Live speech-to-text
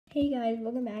Hey guys,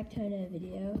 welcome back to another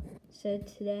video. So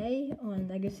today on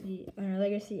our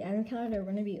Legacy Advent calendar,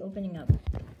 we're going to be opening up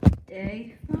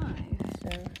day 5. So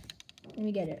let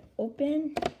me get it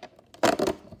open.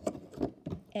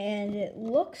 And it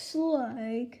looks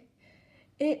like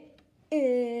it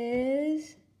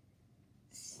is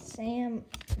Sam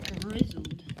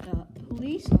Grizzled, the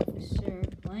police officer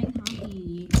playing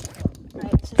hockey.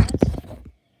 Alright, so let's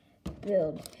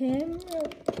build him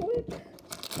real quick.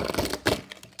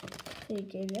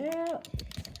 Take it out.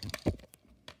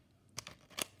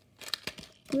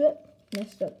 Whoop,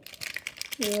 messed up.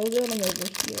 We'll get him over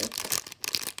here.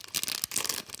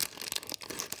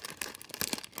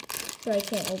 So I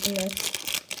can't open this.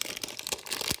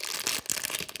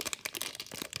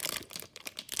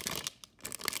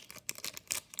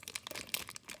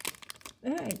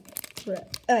 Alright,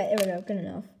 there we go, good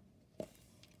enough. So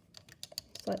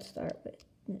let's start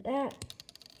with that.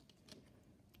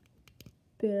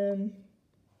 Boom.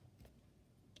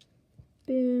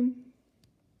 Boom.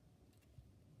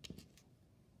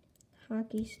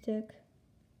 Hockey stick.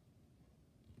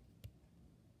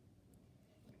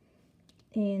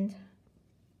 And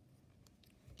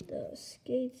the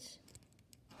skates.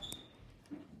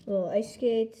 Little ice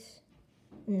skates.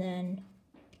 And then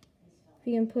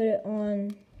we can put it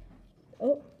on.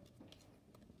 Oh.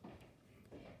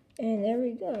 And there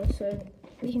we go. So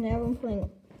we can have him playing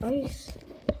ice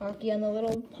hockey on the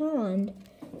little pond.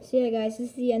 So yeah guys,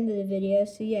 this is the end of the video.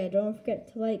 So yeah, don't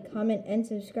forget to like, comment, and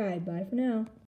subscribe. Bye for now.